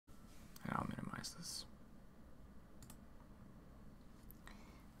organize this.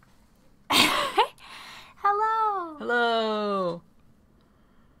 Hello. Hello.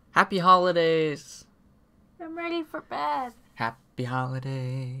 Happy holidays. I'm ready for bed. Happy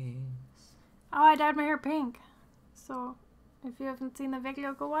holidays. Oh, I dyed my hair pink. So, if you haven't seen the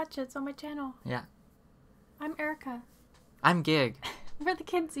video, go watch it. It's on my channel. Yeah. I'm Erika. I'm Gig. We're the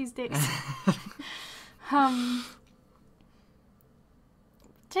kids these days.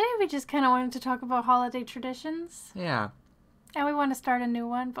 Today we just kind of wanted to talk about holiday traditions. Yeah. And we want to start a new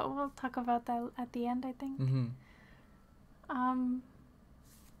one, but we'll talk about that at the end, I think. Mm-hmm.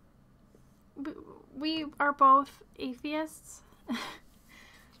 We are both atheists.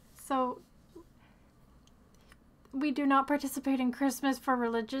 So we do not participate in Christmas for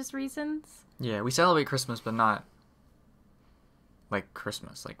religious reasons. Yeah, we celebrate Christmas, but not like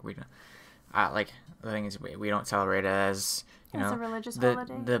Christmas. Like we don't. Like the thing is, we don't celebrate it as As a religious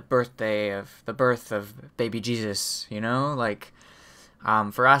holiday. the birth of baby Jesus. You know, like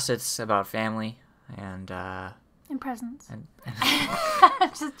for us, it's about family and presents. and I'm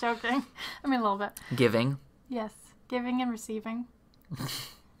just joking. I mean, a little bit. giving. Yes, giving and receiving.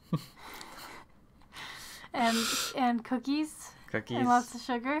 and cookies. Cookies. And lots of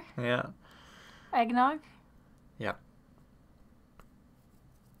sugar. Yeah. Eggnog. Yep.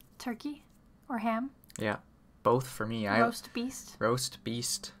 Turkey or ham. Yeah. Both for me. Roast beast. Roast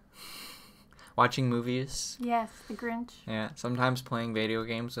beast. Watching movies. Yes, The Grinch. Yeah. Sometimes playing video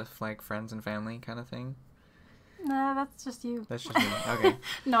games with like friends and family kind of thing. No, that's just you. That's just me. Okay.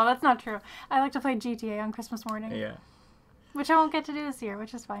 No, that's not true. I like to play GTA on Christmas morning. Yeah. Which I won't get to do this year,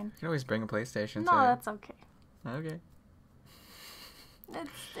 which is fine. You can always bring a PlayStation. No, that's okay. Okay. It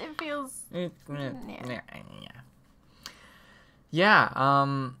feels... Yeah.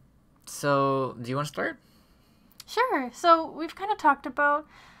 So, do you want to start? Sure. So, we've kind of talked about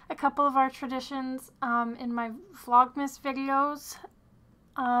a couple of our traditions in my Vlogmas videos.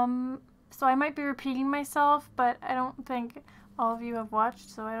 So, I might be repeating myself, but I don't think all of you have watched,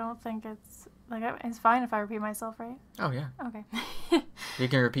 so I don't think it's... it's fine if I repeat myself, right? Oh, yeah. Okay. You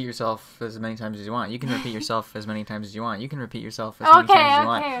can repeat yourself as many times as you want. You can repeat yourself as many times as you want. You can repeat yourself as many times as you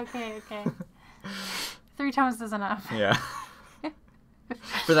want. Okay. 3 times is enough. Yeah.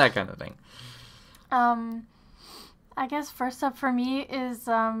 For that kind of thing. I guess first up for me is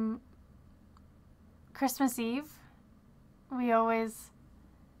Christmas Eve. We always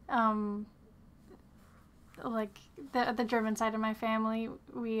like the German side of my family,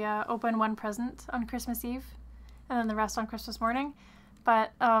 we open one present on Christmas Eve and then the rest on Christmas morning.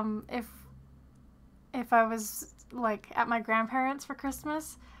 But if I was like at my grandparents' for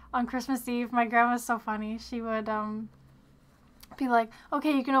Christmas, on Christmas Eve, my grandma's so funny. She would be like,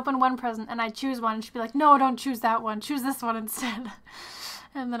 okay, you can open one present, and I'd choose one, and she'd be like, no, don't choose that one, choose this one instead.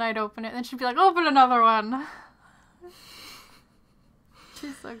 And then I'd open it, and then she'd be like, open another one.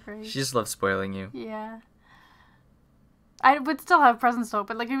 She's so great. She just loves spoiling you. Yeah. I would still have presents to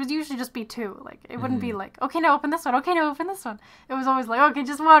open. Like, it would usually just be 2. Like, it wouldn't be like, okay, now open this one. Okay, now open this one. It was always like, okay,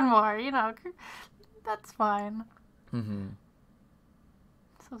 just one more. You know, that's fine. Mm-hmm.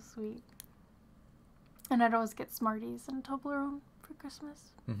 So sweet. And I'd always get Smarties and Toblerone for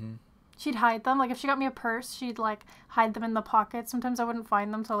Christmas. Mm-hmm. She'd hide them. Like, if she got me a purse, she'd, like, hide them in the pockets. Sometimes I wouldn't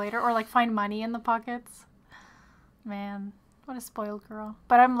find them till later. Or, like, find money in the pockets. Man, what a spoiled girl.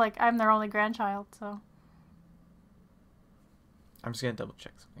 But I'm their only grandchild, so... I'm just gonna double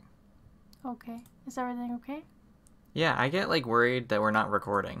check something. Okay. Is everything okay? Yeah, I get, like, worried that we're not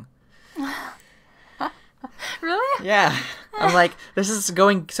recording. Really? Yeah. I'm like, this is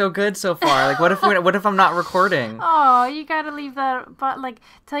going so good so far. Like, what if I'm not recording? Oh, you gotta leave that, but, like,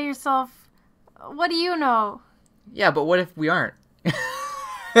 tell yourself, what do you know? Yeah, but what if we aren't?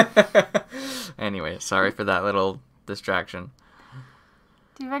 Anyway, sorry for that little distraction.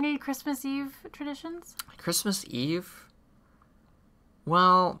 Do you have any Christmas Eve traditions? Christmas Eve?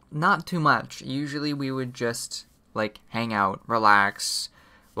 Well, not too much. Usually we would just, like, hang out, relax,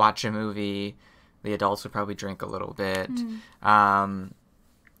 watch a movie. The adults would probably drink a little bit. And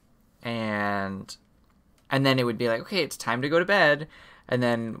then it would be like, okay, it's time to go to bed. And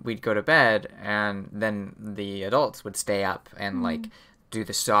then we'd go to bed, and then the adults would stay up and, like, do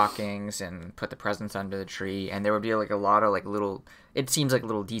the stockings and put the presents under the tree. And there would be, like, a lot of, like, it seems like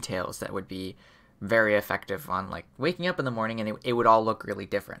little details that would be very effective on, like, waking up in the morning, and it would all look really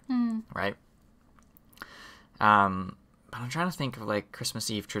different, right? But I'm trying to think of, like,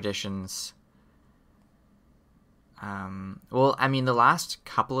 Christmas Eve traditions. Well, I mean, the last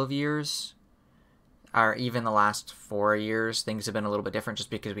couple of years, or even the last 4 years, things have been a little bit different just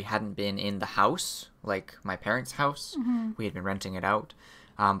because we hadn't been in the house, like my parents' house. We had been renting it out.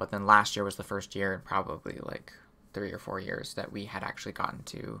 But then last year was the first year in probably like 3 or 4 years that we had actually gotten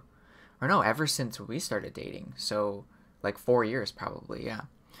to, or no, ever since we started dating. So like 4 years probably, yeah.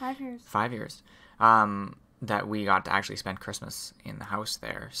 5 years. 5 years. That we got to actually spend Christmas in the house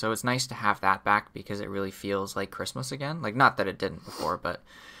there. So it's nice to have that back because it really feels like Christmas again. Like, not that it didn't before, but...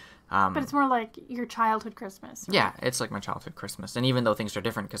 but it's more like your childhood Christmas. Right? Yeah, it's like my childhood Christmas. And even though things are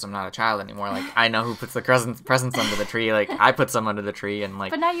different because I'm not a child anymore, like, I know who puts the presents under the tree. Like, I put some under the tree and,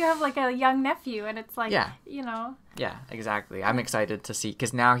 like... But now you have, like, a young nephew, and it's like, Yeah. you know... Yeah, exactly. I'm excited to see...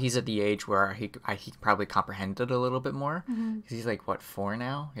 Because now he's at the age where he probably comprehended a little bit more. Because he's, like, what, 4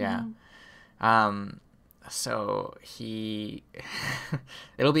 now? Yeah. So he...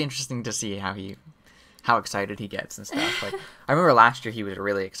 It'll be interesting to see how excited he gets and stuff. Like, I remember last year he was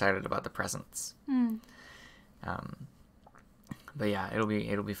really excited about the presents. But yeah, it'll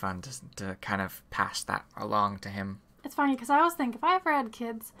be fun to kind of pass that along to him. It's funny because I always think if I ever had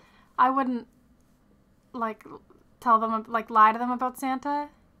kids, I wouldn't like tell them, like, lie to them about Santa.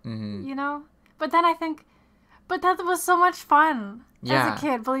 You know. But then I think, but that was so much fun as a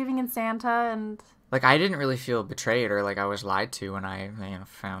kid, believing in Santa. And like, I didn't really feel betrayed or like I was lied to when I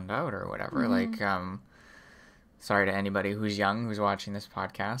found out or whatever. Like, sorry to anybody who's young who's watching this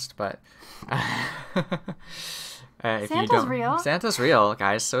podcast, but if Santa's you don't, real. Santa's real,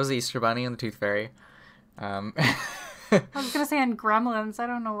 guys. So is the Easter Bunny and the Tooth Fairy. I was gonna say on Gremlins. I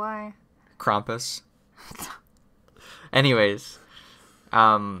don't know why. Krampus. Anyways,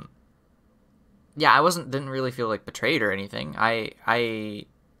 yeah, I didn't really feel like betrayed or anything. I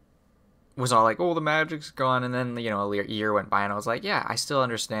was all like, oh, the magic's gone, and then a year went by, and I was like, yeah, I still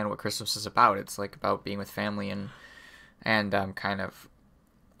understand what Christmas is about. It's like about being with family and kind of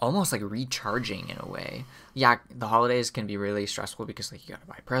almost like recharging in a way. Yeah, the holidays can be really stressful because like you gotta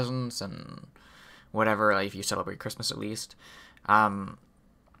buy presents and whatever. Like if you celebrate Christmas at least,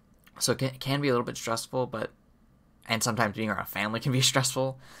 so it can be a little bit stressful, and sometimes being around family can be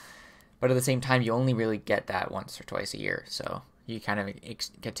stressful. But at the same time, you only really get that once or twice a year, so you kind of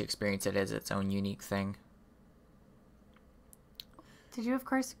get to experience it as its own unique thing. Did you have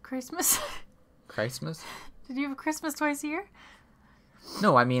Christmas? Christmas? Did you have Christmas twice a year?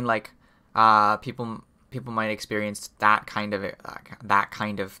 No, I mean like people might experience that kind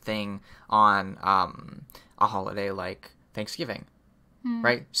of thing on a holiday like Thanksgiving,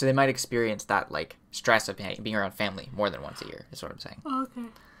 right? So they might experience that like stress of being around family more than once a year. Is what I'm saying. Oh, okay.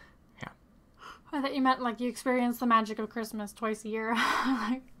 Yeah. I thought you meant like you experience the magic of Christmas twice a year.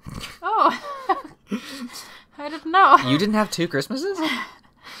 Like, oh, I didn't know. You didn't have 2 Christmases?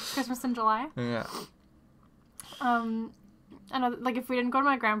 Christmas in July. Yeah. I know, like, if we didn't go to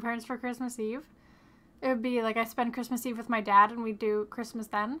my grandparents for Christmas Eve, it would be, like, I spend Christmas Eve with my dad, and we'd do Christmas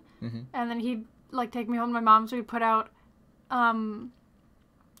then. And then he'd, like, take me home to my mom's. We'd put out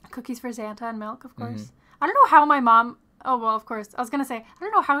cookies for Santa and milk, of course. I don't know how my mom... Oh, well, of course. I was going to say, I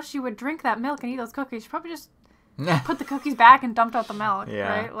don't know how she would drink that milk and eat those cookies. She probably just put the cookies back and dumped out the milk,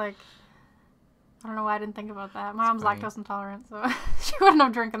 right? Like, I don't know why I didn't think about that. My mom's lactose intolerant, so she wouldn't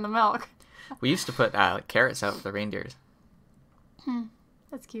have drinking the milk. We used to put carrots out for the reindeers.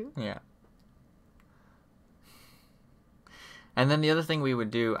 That's cute. Yeah. And then the other thing we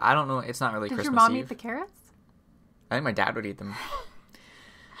would do, I don't know, it's not really Christmas Eve. Did your mom eat the carrots? I think my dad would eat them.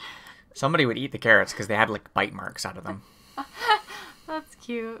 Somebody would eat the carrots because they had like bite marks out of them. That's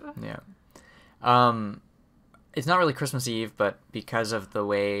cute. Yeah. It's not really Christmas Eve, but because of the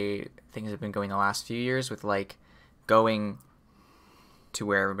way things have been going the last few years with like going to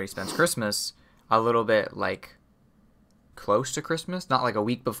where everybody spends Christmas a little bit like close to Christmas, not like a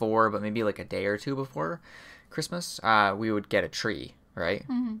week before, but maybe like a day or 2 before Christmas, we would get a tree, right?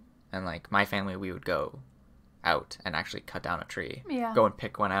 And like my family, we would go out and actually cut down a tree. Yeah. Go and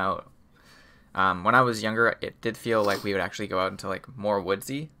pick one out. When I was younger, it did feel like we would actually go out into like more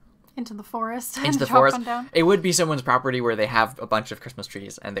woodsy. Into the forest. Into the forest. It would be someone's property where they have a bunch of Christmas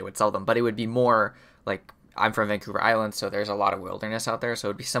trees and they would sell them, but it would be more like, I'm from Vancouver Island, so there's a lot of wilderness out there, so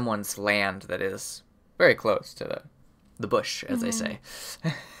it would be someone's land that is very close to the bush, as they say.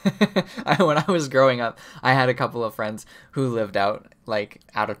 When I was growing up, I had a couple of friends who lived out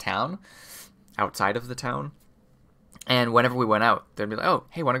of town, outside of the town, and whenever we went out, they'd be like, oh,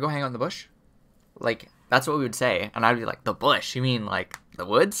 hey, want to go hang out in the bush? Like, that's what we would say, and I'd be like, the bush? You mean like the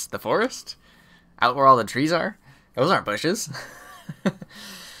woods? The forest? Out where all the trees are? Those aren't bushes.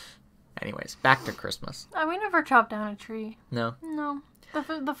 Anyways, back to Christmas. We never chopped down a tree. No? No.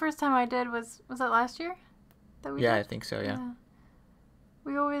 The first time I did was it last year? That we did? I think so, yeah.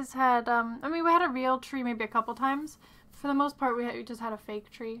 We always had, we had a real tree maybe a couple times. For the most part, we just had a fake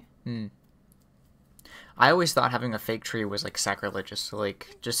tree. I always thought having a fake tree was like sacrilegious,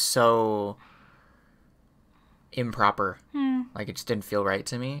 like just so improper. Like it just didn't feel right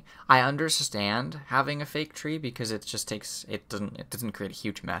to me. I understand having a fake tree because it just takes it doesn't create a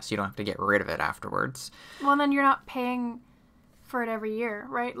huge mess. You don't have to get rid of it afterwards. Well, then you're not paying for it every year,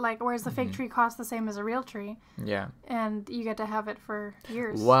 right? Like, whereas the fake tree costs the same as a real tree. Yeah. And you get to have it for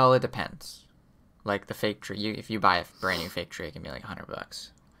years. Well, it depends. Like the fake tree, if you buy a brand new fake tree, it can be like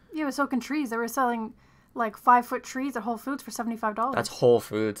 $100. Yeah, but so can trees. They were selling like 5-foot trees at Whole Foods for $75. That's Whole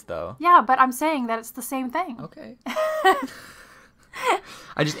Foods, though. Yeah, but I'm saying that it's the same thing. Okay.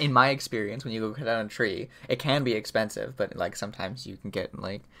 I just, in my experience, when you go cut down a tree, it can be expensive, but like sometimes you can get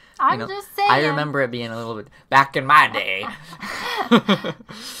like. I'm just saying. I remember it being a little bit back in my day.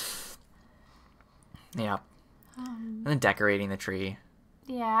 Yeah. And then decorating the tree.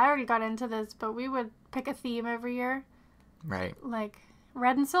 Yeah, I already got into this, but we would pick a theme every year. Right. Like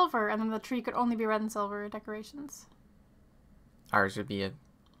red and silver, and then the tree could only be red and silver decorations. Ours would be a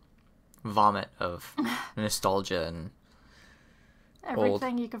vomit of nostalgia and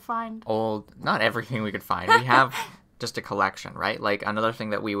everything you could find. Not everything we could find. We have just a collection, right? Like another thing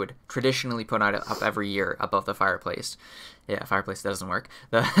that we would traditionally put up every year above the fireplace. Yeah, fireplace doesn't work.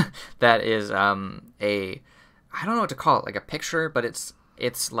 That is I don't know what to call it, like a picture, but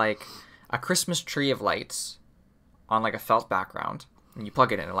it's like a Christmas tree of lights on like a felt background. And you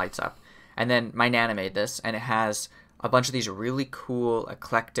plug it in, it lights up. And then my Nana made this, and it has a bunch of these really cool,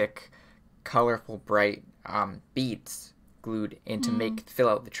 eclectic, colorful, bright beads glued in to fill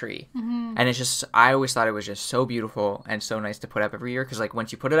out the tree. And it's just, I always thought it was just so beautiful and so nice to put up every year, because like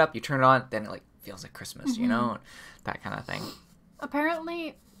once you put it up, you turn it on, then it like feels like Christmas, you know, that kind of thing.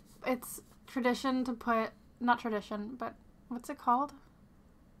 Apparently it's tradition to put, not tradition, but what's it called?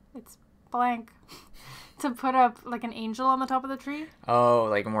 It's blank. To put up like an angel on the top of the tree. Oh,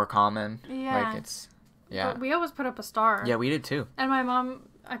 like more common. Yeah. Like it's, yeah. But we always put up a star. Yeah, we did too. And my mom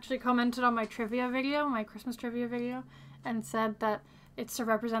actually commented on my trivia video, my Christmas trivia video, and said that it's to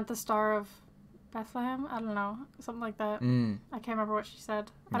represent the Star of Bethlehem. I don't know. Something like that. I can't remember what she said.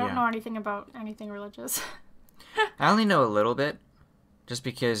 I don't know anything about anything religious. I only know a little bit, just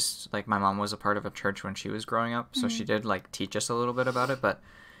because like my mom was a part of a church when she was growing up, so she did like teach us a little bit about it, but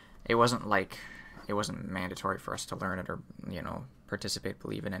it wasn't mandatory for us to learn it or, you know, participate,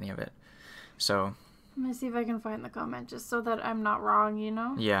 believe in any of it. So let me see if I can find the comment just so that I'm not wrong, you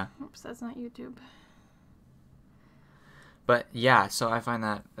know? Yeah. Oops, that's not YouTube. But yeah, so I find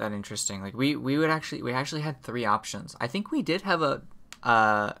that interesting. Like we actually had 3 options. I think we did have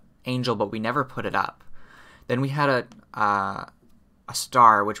a angel, but we never put it up. Then we had a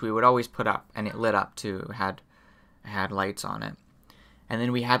star, which we would always put up, and it lit up too. It had lights on it. And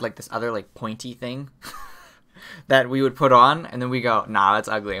then we had like this other like pointy thing that we would put on, and then we go, nah, that's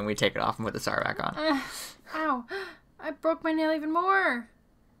ugly, and we take it off and put the star back on. Ow, I broke my nail even more.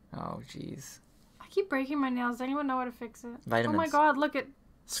 Oh, jeez. I keep breaking my nails. Does anyone know how to fix it? Vitamins. Oh my god, look, it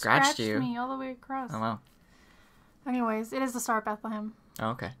scratched you. Me all the way across. Oh, wow. Anyways, it is the Star of Bethlehem.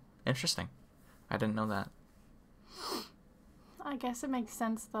 Oh, okay. Interesting. I didn't know that. I guess it makes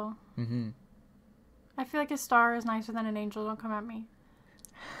sense, though. I feel like a star is nicer than an angel. Don't come at me.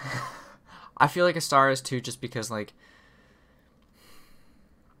 I feel like a star is too, just because like,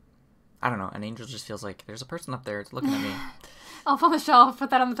 I don't know, an angel just feels like there's a person up there, it's looking at me. Elf on the Shelf,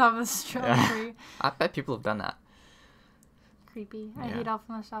 put that on the top of the tree. I bet people have done that. Creepy. I hate Elf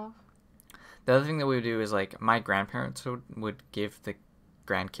on the Shelf. The other thing that we would do is like my grandparents would give the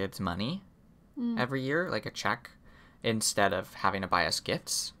grandkids money every year, like a check, instead of having to buy us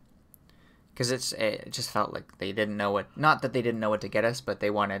gifts. Because it just felt like they didn't know what, not that they didn't know what to get us, but they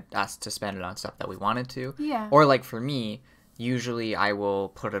wanted us to spend it on stuff that we wanted to. Yeah. Or like for me, usually I will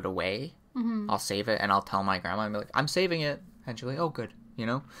put it away. I'll save it and I'll tell my grandma, I'm like, I'm saving it. And she'll be like, oh, good. You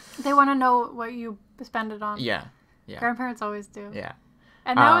know? They want to know what you spend it on. Yeah. Yeah. Grandparents always do. Yeah.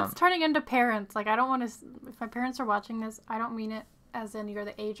 And now it's turning into parents. Like, I don't want to, if my parents are watching this, I don't mean it as in you're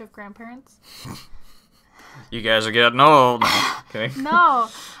the age of grandparents. You guys are getting old. Okay. No,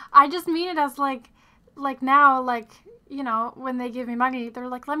 I just mean it as like now, like, you know, when they give me money, they're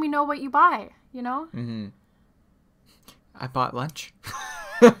like, let me know what you buy, you know? I bought lunch.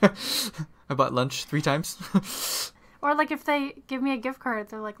 I bought lunch 3 times. Or like if they give me a gift card,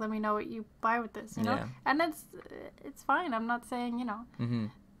 they're like, let me know what you buy with this, you know? Yeah. And it's fine. I'm not saying, you know,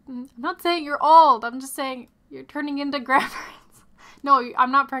 I'm not saying you're old. I'm just saying you're turning into grandparents. No,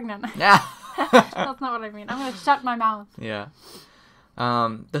 I'm not pregnant. Yeah. That's not what I mean. I'm going to shut my mouth. Yeah.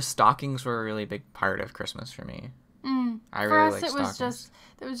 The stockings were a really big part of Christmas for me. I really like stockings.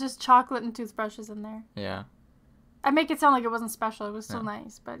 There was just chocolate and toothbrushes in there. Yeah. I make it sound like it wasn't special. It was still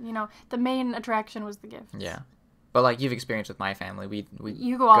nice. But, the main attraction was the gifts. Yeah. But, like, you've experienced with my family. We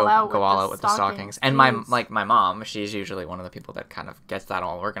you go all out with the stockings. And my mom, she's usually one of the people that kind of gets that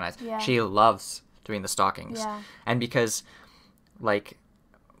all organized. Yeah. She loves doing the stockings. Yeah. And because, like,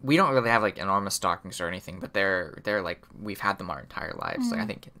 we don't really have, like, enormous stockings or anything, but they're like, we've had them our entire lives. Like, I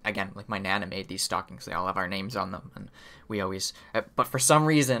think, again, like, my Nana made these stockings. They all have our names on them, and we always... but for some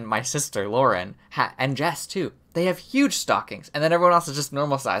reason, my sister, Lauren, and Jess, too, they have huge stockings, and then everyone else is just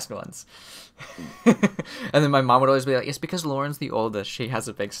normal-sized ones. And then my mom would always be like, it's because Lauren's the oldest. She has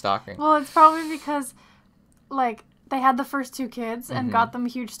a big stocking. Well, it's probably because, like, they had the first 2 kids and got them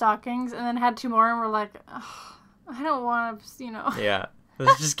huge stockings, and then had 2 more, and were like, oh, I don't want to, Yeah.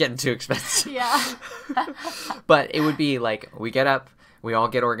 It's just getting too expensive. Yeah. But it would be like, we get up, we all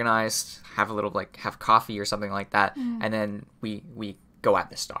get organized, have a little, like, have coffee or something like that, and then we go at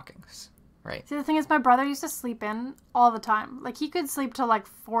the stockings, right? See, the thing is, my brother used to sleep in all the time. Like, he could sleep till, like,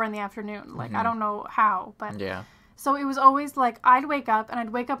 4 in the afternoon. Like, I don't know how, but... Yeah. So it was always, like, I'd wake up, and I'd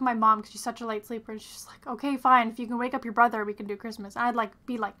wake up my mom, because she's such a late sleeper, and she's like, okay, fine, if you can wake up your brother, we can do Christmas. And I'd, like,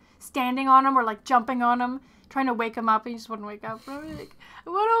 be, like, standing on him or, like, jumping on him, trying to wake him up, and he just wouldn't wake up. And I'm like, I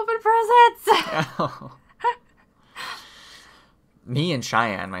want to open presents! Me and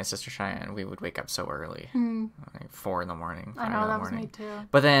Cheyenne, my sister Cheyenne, we would wake up so early. Like 4 in the morning. I know, that was me too.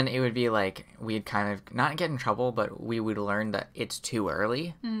 But then it would be like, we'd kind of, not get in trouble, but we would learn that it's too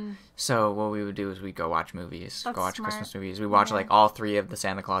early. So what we would do is we'd go watch movies. That's go watch smart. Christmas movies. We watch like all 3 of the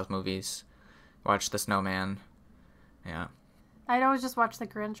Santa Claus movies. Watch The Snowman. Yeah. I'd always just watch The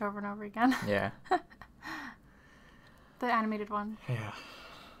Grinch over and over again. Yeah. The animated one. Yeah.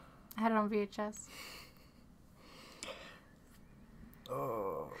 I had it on VHS.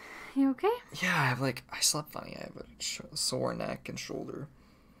 Oh. You okay? Yeah, I slept funny. I have a sore neck and shoulder.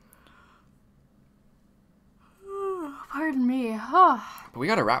 Pardon me. Oh, But we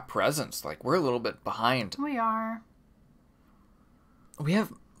gotta wrap presents. Like, we're a little bit behind. we are. We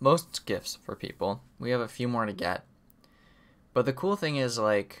have most gifts for people. We have a few more to get. But the cool thing is,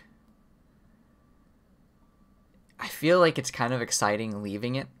 like, I feel like it's kind of exciting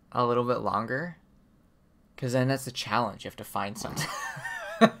leaving it a little bit longer. Because then that's the challenge. You have to find something.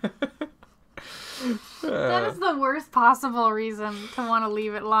 That is the worst possible reason to want to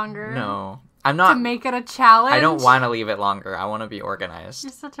leave it longer. No. I'm not... To make it a challenge? I don't want to leave it longer. I want to be organized.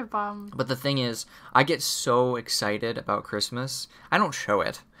 You're such a bum. But the thing is, I get so excited about Christmas. I don't show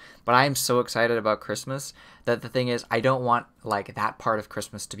it. But I am so excited about Christmas that the thing is, I don't want, like, that part of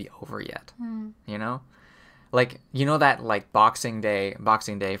Christmas to be over yet. You know? Like, you know that, like, Boxing Day,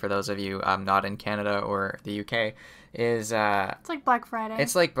 for those of you not in Canada or the UK, is... It's like Black Friday.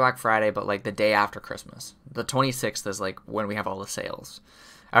 It's like Black Friday, but, like, the day after Christmas. The 26th is, like, when we have all the sales.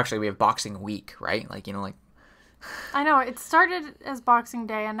 Actually, we have Boxing Week, right? Like, you know, like... I know, it started as Boxing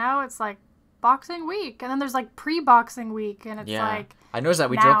Day, and now it's, like, Boxing Week. And then there's, like, pre-Boxing Week, and it's, like... I noticed that.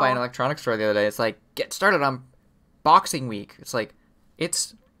 We drove by an electronics store the other day. It's like, get started on Boxing Week. It's like,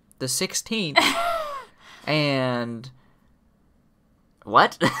 it's the 16th. And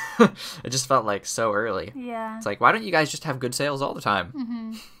what? It just felt like so early. Yeah. It's like, why don't you guys just have good sales all the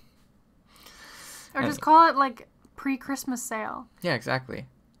time? Or just call it, like, pre-Christmas sale. Yeah, exactly.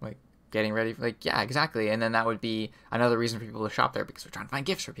 Like, getting ready. Like, yeah, exactly. And then that would be another reason for people to shop there because we're trying to find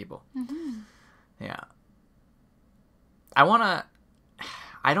gifts for people. Yeah.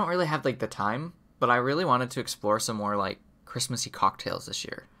 I don't really have, like, the time, but I really wanted to explore some more, like, Christmassy cocktails this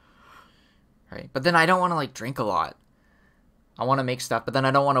year. Right? But then I don't want to, like, drink a lot. I want to make stuff, but then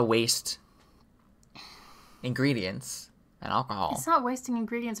I don't want to waste ingredients and alcohol. It's not wasting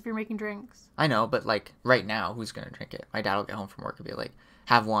ingredients if you're making drinks. I know, but, like, right now, who's going to drink it? My dad will get home from work and be like,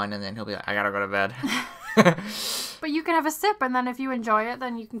 have one, and then he'll be like, I gotta go to bed. But you can have a sip, and then if you enjoy it,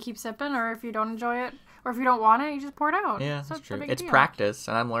 then you can keep sipping, or if you don't enjoy it, or if you don't want it, you just pour it out. Yeah, so that's true. No big It's deal. practice,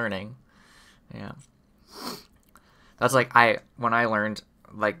 and I'm learning. Yeah. That's like, when I learned,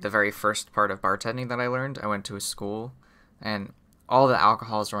 like, the very first part of bartending that I learned, I went to a school, and all the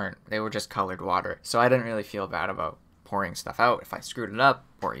alcohols they were just colored water. So I didn't really feel bad about pouring stuff out if I screwed it up,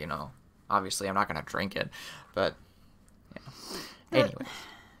 or, you know, obviously I'm not going to drink it, but, yeah. Anyway.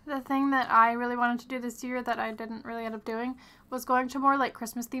 The thing that I really wanted to do this year that I didn't really end up doing was going to more, like,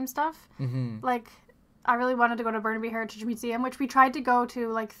 Christmas-themed stuff. Like, I really wanted to go to Burnaby Heritage Museum, which we tried to go to,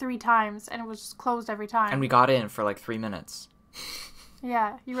 like, 3 times, and it was just closed every time. And we got in for, like, 3 minutes.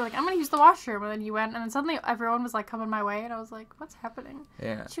 Yeah, you were like, I'm going to use the washroom, and then you went, and then suddenly everyone was, like, coming my way, and I was like, what's happening?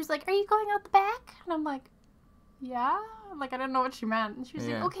 Yeah. She was like, are you going out the back? And I'm like, yeah? Like, I didn't know what she meant. And she was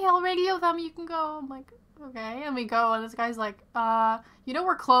Yeah. like, okay, I'll radio them, you can go. I'm like, okay. And we go, and this guy's like,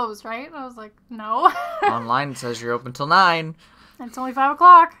 we're closed, right? And I was like, no. Online it says you're open till 9. It's only 5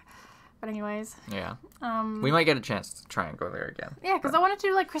 o'clock. But anyways. Yeah. We might get a chance to try and go there again. Yeah, because I wanted to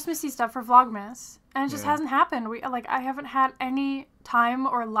do, like, Christmassy stuff for Vlogmas. And it just hasn't happened. I haven't had any time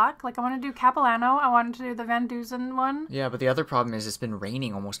or luck. Like, I want to do Capilano. I wanted to do the Van Dusen one. Yeah, but the other problem is it's been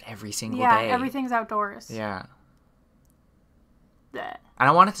raining almost every single day. Yeah, everything's outdoors. Yeah. Blech. And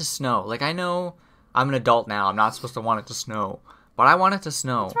I want it to snow. Like, I know I'm an adult now. I'm not supposed to want it to snow. But I want it to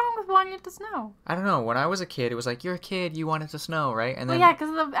snow. What's wrong with wanting it to snow? I don't know. When I was a kid, it was like, you're a kid, you want it to snow, right? And then, Well, yeah, because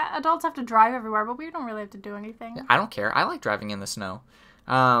the adults have to drive everywhere, but we don't really have to do anything. I don't care. I like driving in the snow.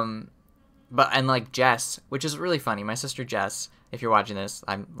 And like Jess, which is really funny. My sister Jess, if you're watching this,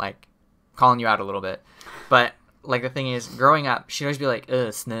 I'm like calling you out a little bit. But like the thing is, growing up, she'd always be like,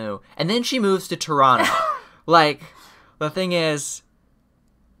 ugh, snow. And then she moves to Toronto. Like, the thing is,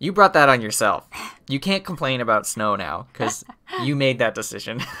 you brought that on yourself. You can't complain about snow now because you made that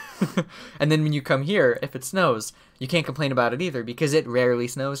decision. And then when you come here, if it snows, you can't complain about it either because it rarely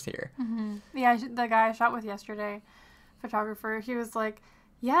snows here. Mm-hmm. Yeah, the guy I shot with yesterday, photographer, he was like,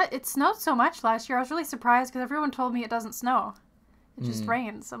 yeah, it snowed so much last year. I was really surprised because everyone told me it doesn't snow. It just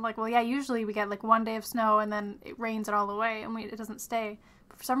rains. I'm like, well, yeah, usually we get like one day of snow and then it rains it all the way and it doesn't stay.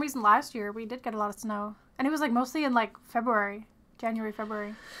 But for some reason last year we did get a lot of snow. And it was like mostly in like January,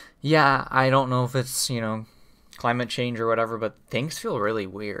 February. Yeah, I don't know if it's, climate change or whatever, but things feel really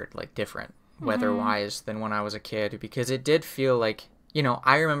weird, like different weather-wise than when I was a kid because it did feel like,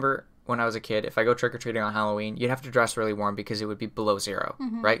 I remember when I was a kid, if I go trick-or-treating on Halloween, you'd have to dress really warm because it would be below 0,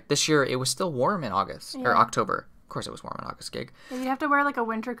 right? This year, it was still warm in August, or October. Of course it was warm in August, gig. Yeah, you'd have to wear like a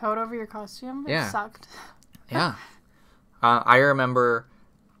winter coat over your costume. It sucked. Yeah. I remember...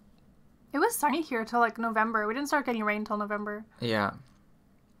 It was sunny here till like November. We didn't start getting rain till November. Yeah.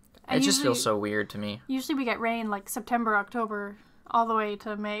 And it just feels so weird to me. Usually we get rain like September, October, all the way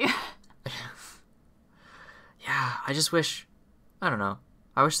to May. Yeah, I just wish... I don't know.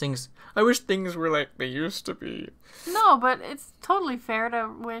 I wish things were like they used to be. No, but it's totally fair to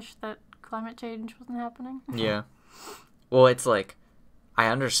wish that climate change wasn't happening. Yeah. Well, it's like, I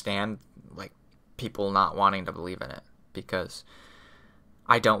understand, like, people not wanting to believe in it, because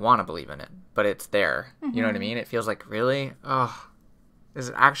I don't want to believe in it, but it's there. You know what I mean? It feels like, really? Oh,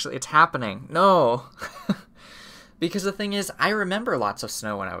 it's happening. No. Because the thing is, I remember lots of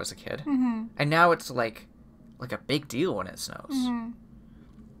snow when I was a kid, and now it's like a big deal when it snows.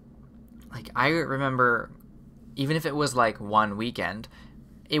 Like, I remember, even if it was like one weekend,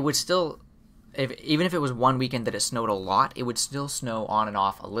 it would still, even if it was one weekend that it snowed a lot, it would still snow on and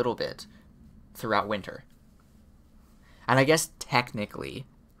off a little bit throughout winter. And I guess technically,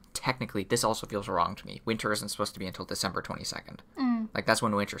 this also feels wrong to me. Winter isn't supposed to be until December 22nd. Like, that's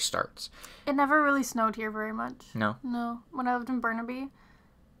when winter starts. It never really snowed here very much. No? No. When I lived in Burnaby,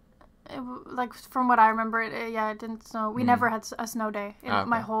 like, from what I remember, it didn't snow. We never had a snow day in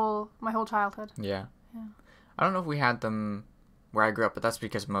my whole childhood. Yeah. I don't know if we had them where I grew up, but that's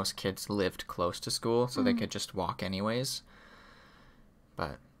because most kids lived close to school, so they could just walk anyways.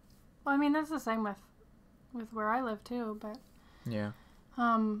 But... Well, I mean, that's the same with where I live, too, but... Yeah.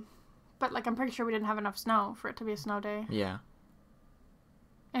 But, like, I'm pretty sure we didn't have enough snow for it to be a snow day. Yeah.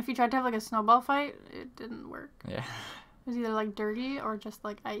 And if you tried to have, like, a snowball fight, it didn't work. Yeah. It was either, like, dirty or just,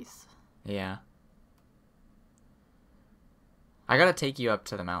 like, ice. Yeah. I gotta take you up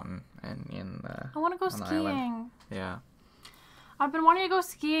to the mountain and I want to go skiing. Yeah. I've been wanting to go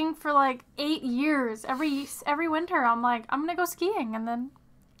skiing for, like, 8 years. Every winter, I'm like, I'm gonna go skiing, and then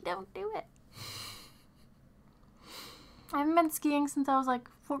don't do it. I haven't been skiing since I was, like,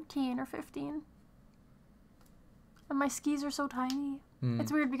 14 or 15. And my skis are so tiny.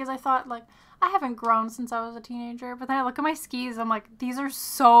 It's weird because I thought, like, I haven't grown since I was a teenager. But then I look at my skis, I'm like, these are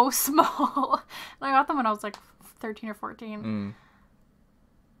so small. And I got them when I was, like, 13 or 14.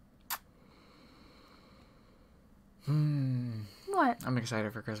 What? I'm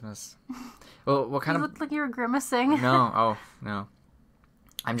excited for Christmas. Well, what kind You looked like you were grimacing. No. Oh, no.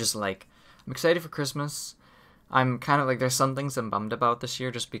 I'm just, like, I'm excited for Christmas. I'm kind of, like, there's some things I'm bummed about this year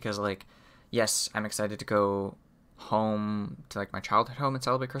just because, like, yes, I'm excited to go home to, like, my childhood home and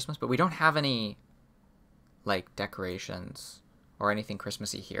celebrate Christmas, but we don't have any, like, decorations or anything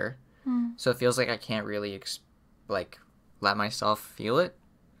Christmassy here. So it feels like I can't really, let myself feel it.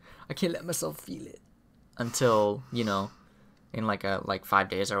 I can't let myself feel it until, in, like, 5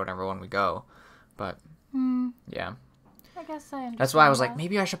 days or whatever when we go. But, yeah. I guess I understand. That's why I was like,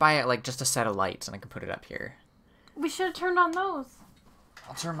 maybe I should buy, like, just a set of lights and I can put it up here. We should have turned on those.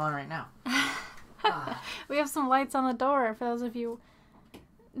 I'll turn them on right now. We have some lights on the door for those of you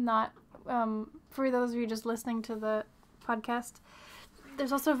just listening to the podcast.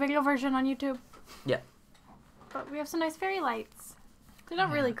 There's also a video version on YouTube. Yeah. But we have some nice fairy lights. They're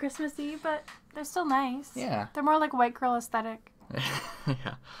not really Christmassy, but they're still nice. Yeah. They're more like white girl aesthetic.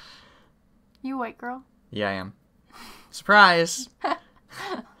 Yeah. You white girl? Yeah, I am. Surprise!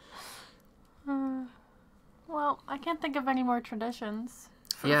 Well, I can't think of any more traditions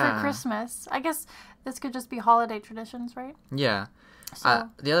for Christmas. I guess this could just be holiday traditions, right? Yeah. So,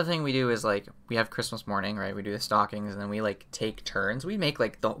 the other thing we do is, like, we have Christmas morning, right? We do the stockings, and then we, like, take turns. We make,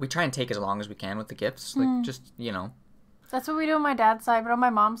 like, we try and take as long as we can with the gifts. Like, just, you know. That's what we do on my dad's side, but on my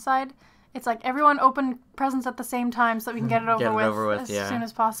mom's side, it's like everyone open presents at the same time so that we can get it over with as soon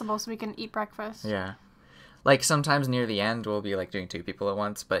as possible so we can eat breakfast. Yeah. Like, sometimes near the end, we'll be, like, doing 2 people at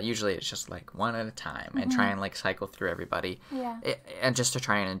once, but usually it's just, like, one at a time and try and, like, cycle through everybody. Yeah. And just to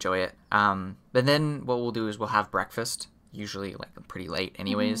try and enjoy it. But then what we'll do is we'll have breakfast, usually, like, pretty late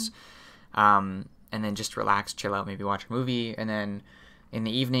anyways. And then just relax, chill out, maybe watch a movie. And then in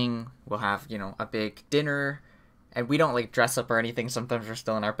the evening, we'll have, you know, a big dinner. And we don't, like, dress up or anything. Sometimes we're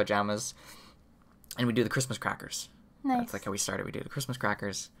still in our pajamas. And we do the Christmas crackers. Nice. That's, like, how we started. We do the Christmas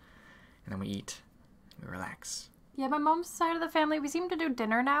crackers. And then we eat. We relax. Yeah, my mom's side of the family, we seem to do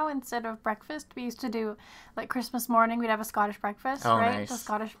dinner now instead of breakfast. We used to do, like, Christmas morning, we'd have a Scottish breakfast, right? Nice. The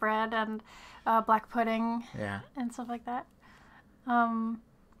Scottish bread and black pudding and stuff like that.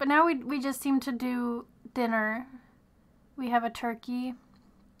 But now we just seem to do dinner. We have a turkey.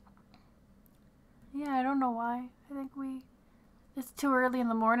 Yeah, I don't know why. I think it's too early in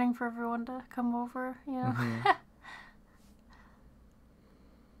the morning for everyone to come over, you know?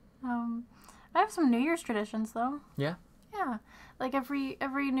 I have some New Year's traditions, though. Yeah? Yeah. Like, every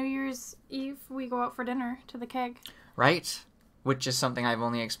New Year's Eve, we go out for dinner to the keg. Right? Which is something I've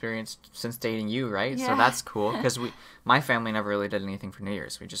only experienced since dating you, right? Yeah. So that's cool, because my family never really did anything for New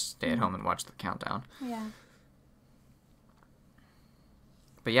Year's. We just stay at home and watch the countdown. Yeah.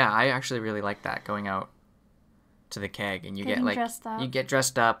 But yeah, I actually really like that, going out to the keg, and you get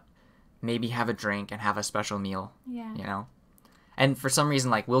dressed up, maybe have a drink, and have a special meal. Yeah. You know? And for some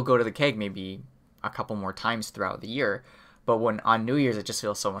reason, like, we'll go to the keg maybe a couple more times throughout the year, but on New Year's, it just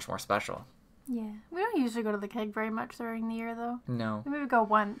feels so much more special. Yeah. We don't usually go to the keg very much during the year, though. No. We maybe go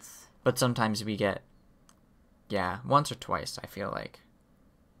once. But sometimes we get, once or twice, I feel like.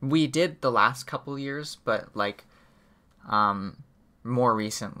 We did the last couple years, but, like, more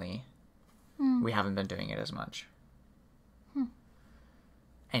recently, we haven't been doing it as much.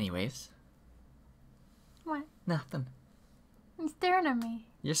 Anyways. What? Nothing. You're staring at me.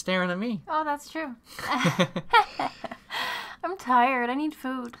 You're staring at me. Oh, that's true. I'm tired. I need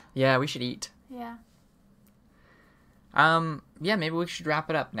food. Yeah, we should eat. Yeah. Yeah, maybe we should wrap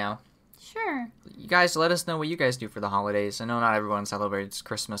it up now. Sure. You guys, let us know what you guys do for the holidays. I know not everyone celebrates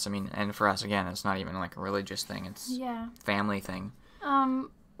Christmas. I mean, and for us, again, it's not even like a religious thing. It's family thing.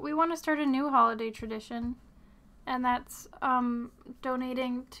 We want to start a new holiday tradition, and that's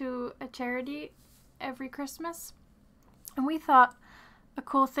donating to a charity every Christmas. And we thought a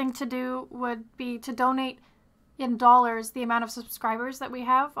cool thing to do would be to donate in dollars the amount of subscribers that we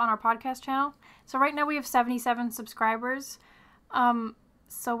have on our podcast channel. So right now we have 77 subscribers.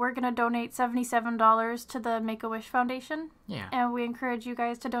 So we're going to donate $77 to the Make-A-Wish Foundation. Yeah. And we encourage you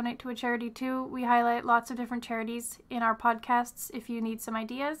guys to donate to a charity too. We highlight lots of different charities in our podcasts if you need some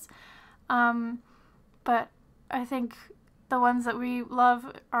ideas. But I think the ones that we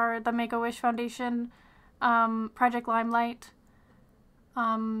love are the Make-A-Wish Foundation, Project Limelight,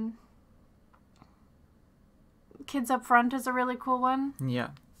 Kids Up Front is a really cool one. Yeah.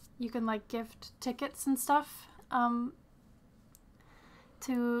 You can, like, gift tickets and stuff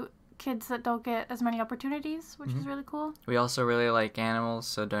to kids that don't get as many opportunities, which is really cool. We also really like animals,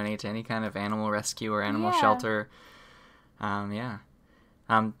 so donate to any kind of animal rescue or animal shelter.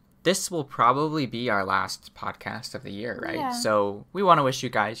 This will probably be our last podcast of the year, right? Yeah. So we want to wish you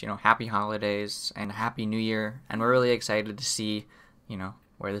guys, happy holidays and a happy new year. And we're really excited to see,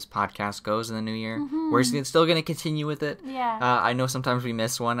 where this podcast goes in the new year. Mm-hmm. We're still going to continue with it. Yeah. I know sometimes we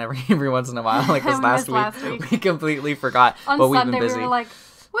miss one every once in a while, like this last week. We completely forgot. On but Sunday, we've been busy. We were like,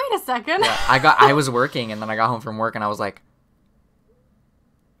 wait a second. Yeah, I was working, and then I got home from work, and I was like,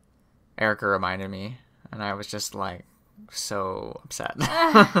 Erika reminded me, and I was just like, so upset.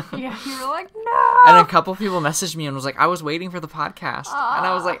 Yeah, you were like, no. And a couple people messaged me and was like, I was waiting for the podcast. And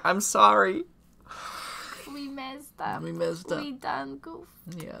I was like, I'm sorry. We messed up. We done goof.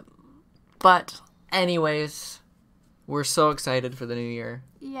 Yeah. But anyways, we're so excited for the new year.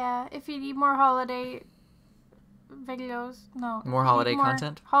 Yeah, if you need more holiday videos, more holiday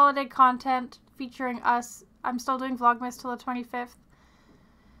content? Holiday content featuring us. I'm still doing Vlogmas till the 25th.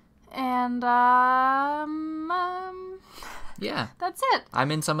 And, yeah. That's it. I'm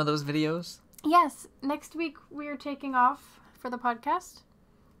in some of those videos. Yes. Next week, we are taking off for the podcast.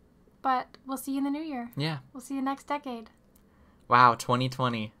 But we'll see you in the new year. Yeah. We'll see you next decade. Wow,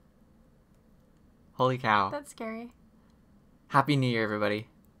 2020. Holy cow. That's scary. Happy New Year, everybody.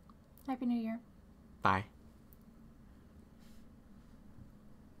 Happy New Year. Bye.